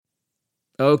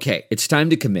Okay, it's time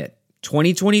to commit.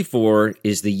 2024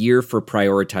 is the year for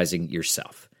prioritizing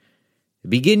yourself.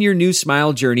 Begin your new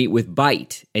smile journey with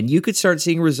Byte, and you could start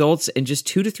seeing results in just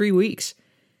 2 to 3 weeks.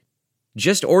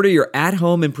 Just order your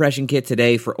at-home impression kit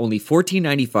today for only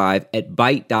 $14.95 at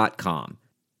Byte.com.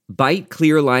 Byte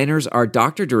clear liners are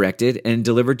doctor-directed and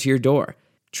delivered to your door.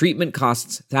 Treatment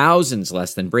costs thousands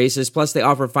less than braces, plus they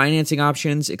offer financing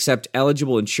options, accept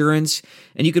eligible insurance,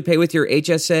 and you could pay with your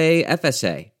HSA,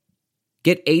 FSA.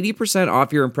 Get 80%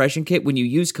 off your impression kit when you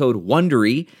use code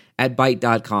WONDERY at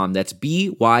Byte.com. That's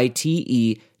BYTE.com.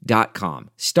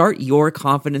 Start your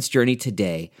confidence journey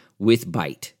today with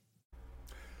Byte.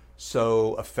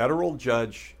 So a federal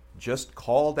judge just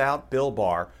called out Bill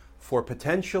Barr for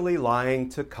potentially lying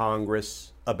to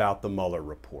Congress about the Mueller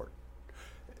report.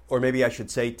 Or maybe I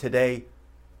should say today,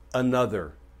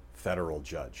 another federal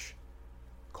judge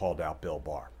called out Bill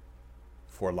Barr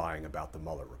for lying about the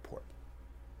Mueller report.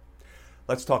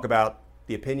 Let's talk about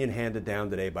the opinion handed down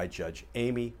today by Judge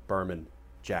Amy Berman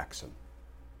Jackson.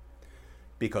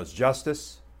 Because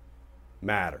justice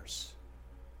matters.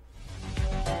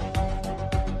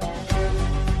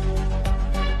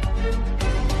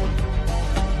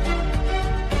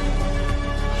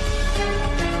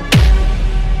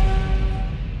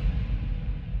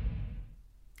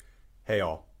 Hey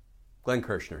all, Glenn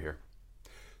Kirshner here.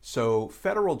 So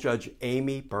federal Judge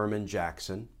Amy Berman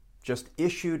Jackson just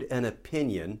issued an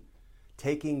opinion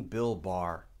taking Bill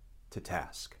Barr to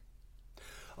task.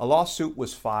 A lawsuit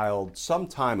was filed some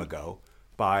time ago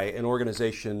by an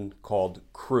organization called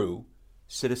CREW,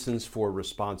 Citizens for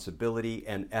Responsibility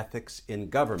and Ethics in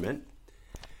Government,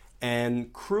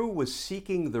 and CREW was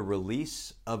seeking the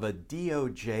release of a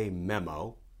DOJ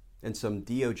memo and some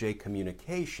DOJ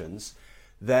communications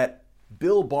that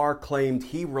Bill Barr claimed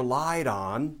he relied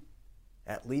on,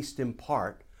 at least in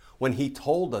part, when he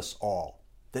told us all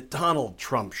that Donald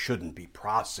Trump shouldn't be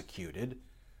prosecuted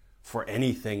for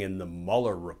anything in the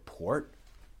Mueller report.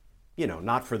 You know,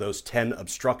 not for those 10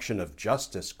 obstruction of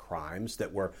justice crimes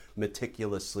that were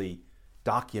meticulously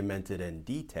documented and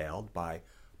detailed by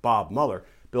Bob Mueller.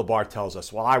 Bill Barr tells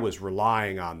us, well, I was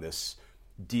relying on this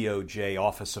DOJ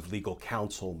Office of Legal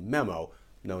Counsel memo.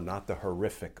 No, not the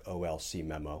horrific OLC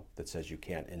memo that says you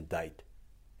can't indict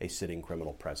a sitting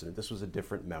criminal president. This was a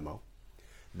different memo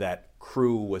that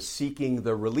CREW was seeking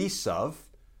the release of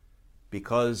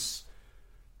because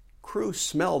CREW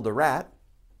smelled a rat.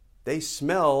 They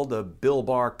smelled a Bill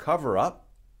Barr cover-up,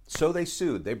 so they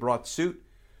sued. They brought suit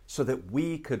so that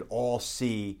we could all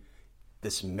see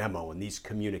this memo and these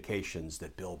communications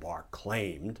that Bill Barr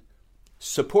claimed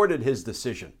supported his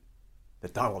decision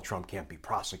that Donald Trump can't be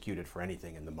prosecuted for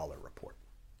anything in the Mueller report.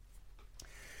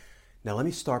 Now, let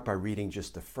me start by reading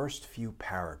just the first few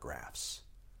paragraphs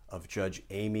of Judge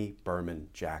Amy Berman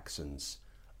Jackson's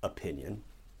opinion,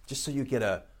 just so you get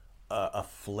a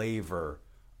flavor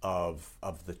of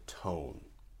the tone.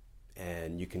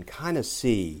 And you can kind of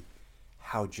see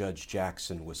how Judge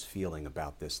Jackson was feeling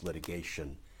about this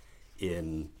litigation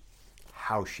in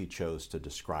how she chose to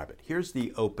describe it. Here's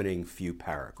the opening few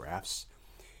paragraphs.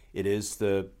 It is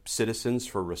the Citizens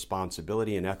for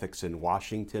Responsibility and Ethics in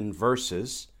Washington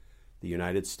versus the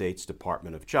United States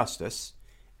Department of Justice,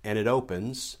 and it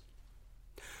opens,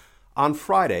 on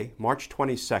Friday, March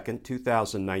 22,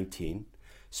 2019,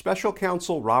 Special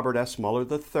Counsel Robert S. Mueller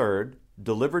III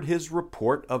delivered his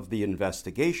report of the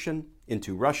investigation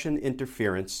into Russian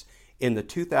interference in the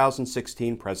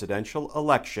 2016 presidential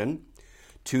election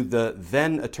to the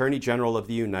then Attorney General of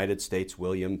the United States,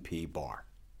 William P. Barr.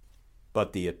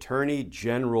 But the Attorney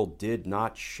General did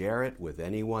not share it with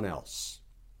anyone else.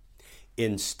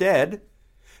 Instead,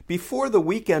 before the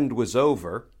weekend was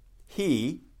over,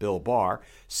 he, Bill Barr,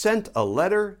 sent a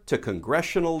letter to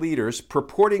congressional leaders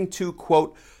purporting to,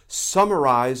 quote,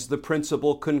 summarize the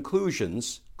principal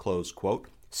conclusions, close quote,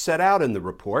 set out in the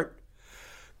report,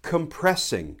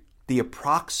 compressing the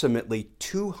approximately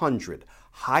 200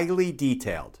 highly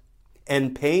detailed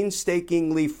and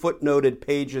painstakingly footnoted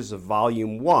pages of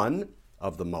Volume 1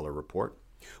 of the Mueller report,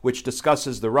 which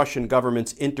discusses the Russian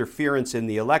government's interference in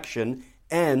the election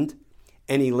and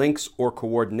any links or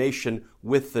coordination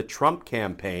with the Trump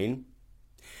campaign,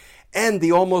 and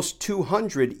the almost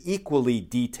 200 equally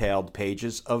detailed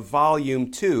pages of Volume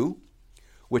 2,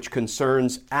 which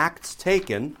concerns acts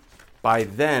taken by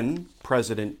then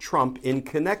President Trump in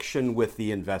connection with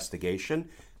the investigation.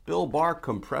 Bill Barr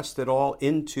compressed it all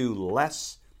into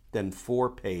less than 4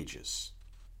 pages.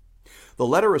 The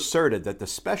letter asserted that the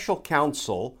special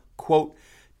counsel, quote,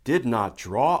 did not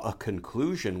draw a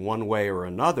conclusion one way or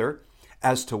another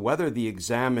as to whether the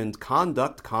examined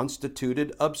conduct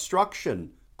constituted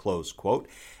obstruction, close quote,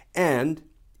 and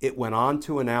it went on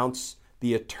to announce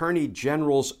the Attorney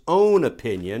General's own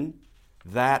opinion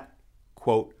that,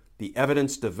 quote, the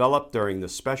evidence developed during the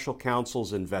special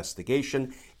counsel's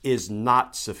investigation is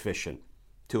not sufficient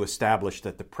to establish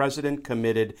that the president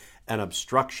committed an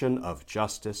obstruction of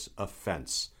justice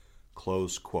offense,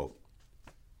 close quote.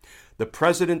 The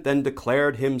president then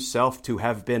declared himself to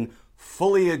have been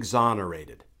fully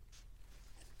exonerated.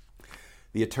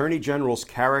 The Attorney General's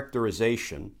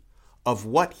characterization of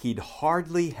what he'd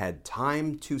hardly had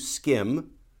time to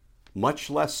skim, much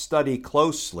less study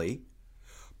closely,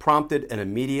 prompted an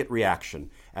immediate reaction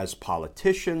as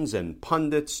politicians and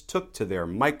pundits took to their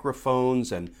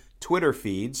microphones and Twitter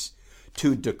feeds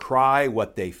to decry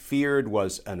what they feared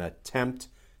was an attempt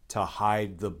to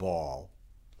hide the ball.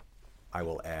 I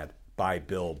will add, by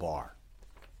Bill Barr.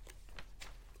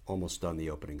 Almost done the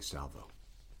opening salvo.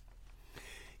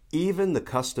 Even the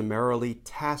customarily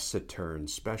taciturn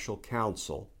special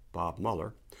counsel, Bob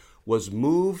Mueller, was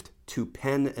moved to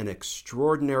pen an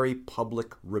extraordinary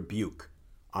public rebuke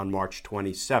on March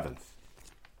 27th.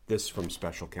 This from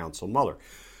special counsel Mueller.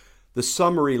 The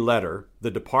summary letter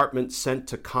the department sent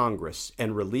to Congress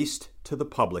and released to the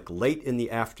public late in the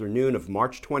afternoon of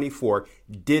March 24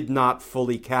 did not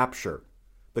fully capture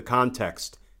the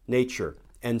context, nature,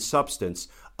 and substance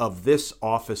of this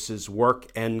office's work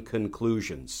and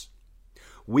conclusions.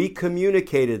 We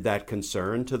communicated that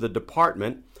concern to the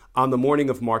department on the morning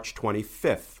of March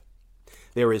 25th.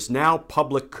 There is now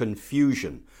public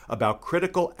confusion about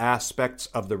critical aspects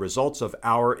of the results of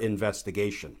our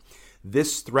investigation.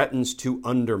 This threatens to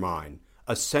undermine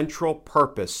a central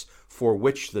purpose for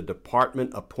which the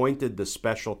department appointed the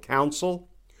special counsel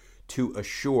to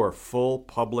assure full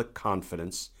public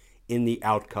confidence in the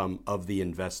outcome of the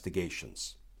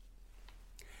investigations.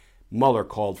 Mueller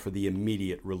called for the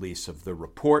immediate release of the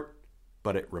report,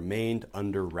 but it remained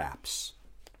under wraps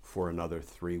for another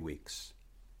 3 weeks.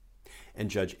 And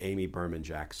Judge Amy Berman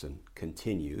Jackson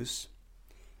continues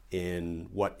in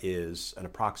what is an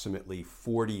approximately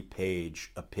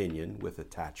 40-page opinion with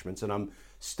attachments, and I'm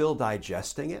still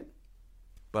digesting it,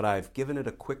 but I've given it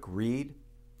a quick read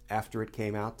after it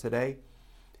came out today,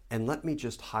 and let me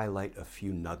just highlight a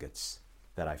few nuggets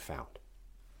that I found.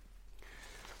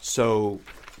 So,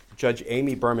 Judge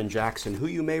Amy Berman Jackson, who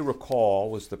you may recall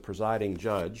was the presiding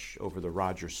judge over the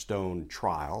Roger Stone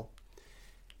trial,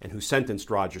 and who sentenced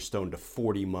Roger Stone to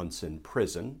 40 months in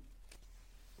prison,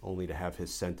 only to have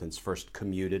his sentence first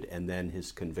commuted and then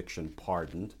his conviction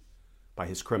pardoned by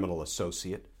his criminal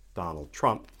associate, Donald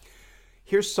Trump.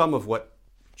 Here's some of what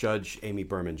Judge Amy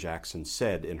Berman Jackson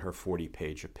said in her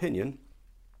 40-page opinion.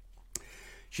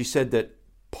 She said that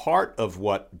part of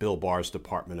what Bill Barr's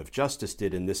Department of Justice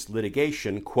did in this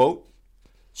litigation, quote,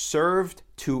 served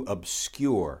to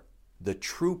obscure the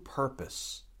true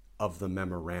purpose of the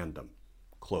memorandum,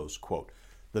 close quote.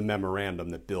 The memorandum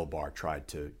that Bill Barr tried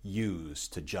to use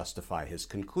to justify his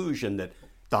conclusion that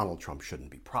Donald Trump shouldn't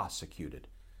be prosecuted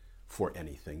for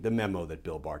anything. The memo that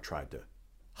Bill Barr tried to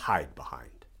hide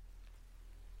behind.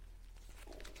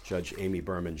 Judge Amy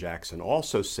Berman Jackson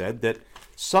also said that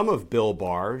some of Bill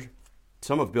Barr's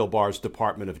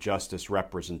Department of Justice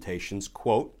representations,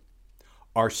 quote,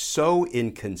 are so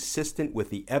inconsistent with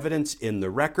the evidence in the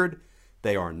record,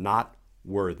 they are not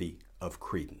worthy of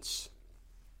credence.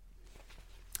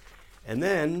 And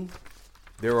then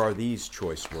there are these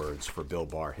choice words for Bill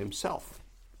Barr himself.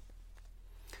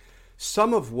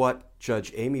 Some of what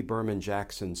Judge Amy Berman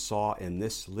Jackson saw in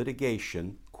this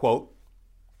litigation, quote,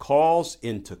 calls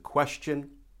into question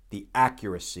the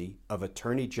accuracy of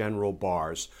Attorney General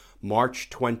Barr's March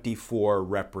 24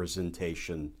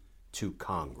 representation to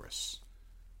Congress,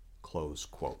 close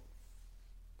quote.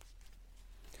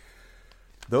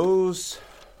 Those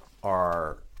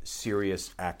are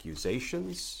serious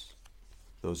accusations.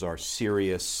 Those are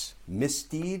serious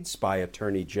misdeeds by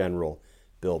Attorney General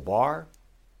Bill Barr,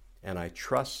 and I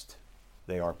trust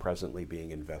they are presently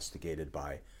being investigated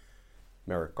by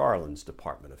Merrick Garland's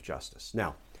Department of Justice.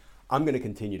 Now, I'm going to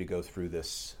continue to go through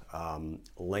this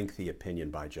lengthy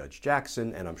opinion by Judge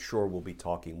Jackson, and I'm sure we'll be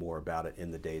talking more about it in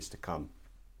the days to come.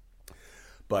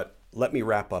 But let me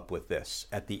wrap up with this.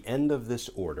 At the end of this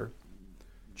order,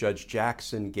 Judge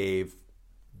Jackson gave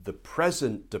the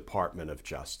present Department of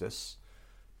Justice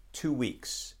 2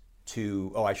 weeks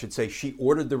to, she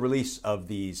ordered the release of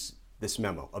this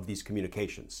memo, of these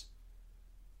communications,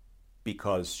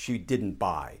 because she didn't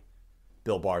buy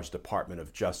Bill Barr's Department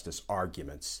of Justice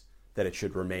arguments that it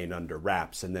should remain under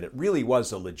wraps and that it really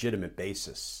was a legitimate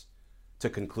basis to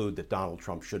conclude that Donald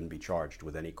Trump shouldn't be charged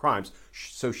with any crimes.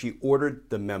 So she ordered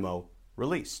the memo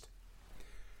released.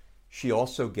 She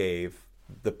also gave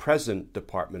the present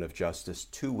Department of Justice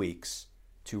 2 weeks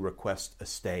to request a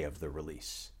stay of the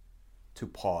release, to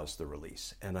pause the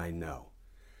release. And I know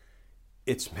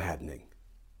it's maddening.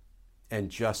 And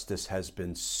justice has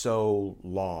been so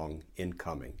long in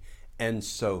coming and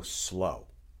so slow.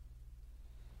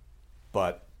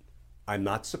 But I'm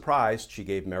not surprised she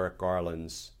gave Merrick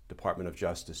Garland's Department of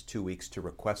Justice 2 weeks to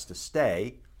request a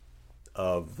stay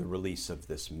of the release of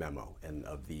this memo and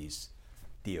of these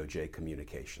DOJ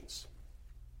communications.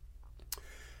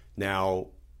 Now,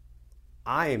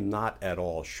 I am not at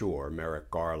all sure Merrick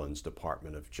Garland's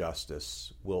Department of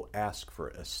Justice will ask for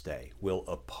a stay, will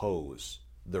oppose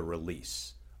the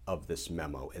release of this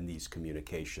memo and these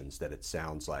communications that it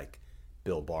sounds like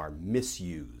Bill Barr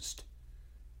misused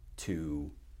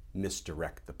to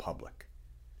misdirect the public,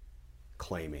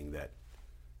 claiming that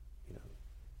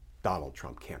Donald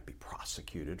Trump can't be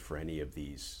prosecuted for any of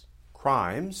these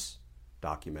crimes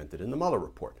documented in the Mueller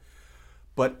report.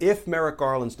 But if Merrick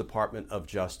Garland's Department of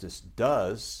Justice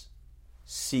does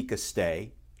seek a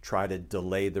stay, try to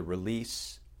delay the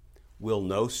release, we'll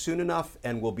know soon enough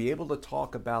and we'll be able to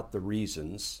talk about the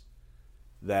reasons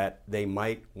that they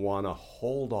might want to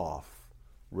hold off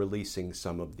releasing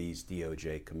some of these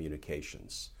DOJ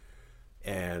communications.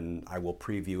 And I will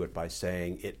preview it by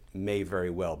saying it may very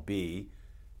well be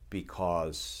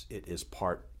because it is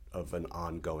part of an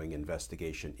ongoing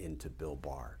investigation into Bill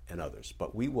Barr and others.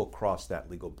 But we will cross that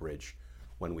legal bridge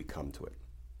when we come to it.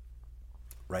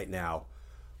 Right now,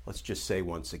 let's just say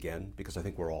once again, because I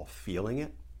think we're all feeling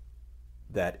it,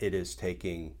 that it is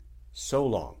taking so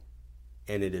long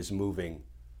and it is moving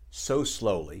so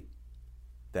slowly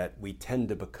that we tend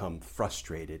to become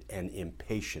frustrated and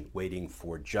impatient waiting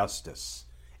for justice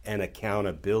and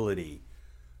accountability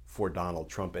for Donald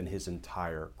Trump and his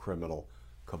entire criminal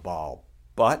cabal.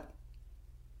 But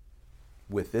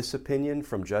with this opinion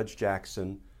from Judge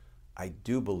Jackson, I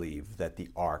do believe that the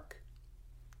arc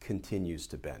continues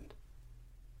to bend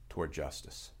toward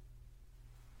justice.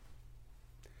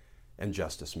 And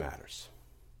justice matters.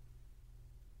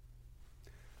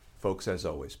 Folks, as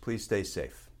always, please stay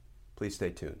safe. Please stay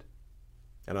tuned.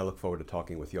 And I look forward to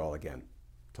talking with you all again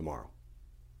tomorrow.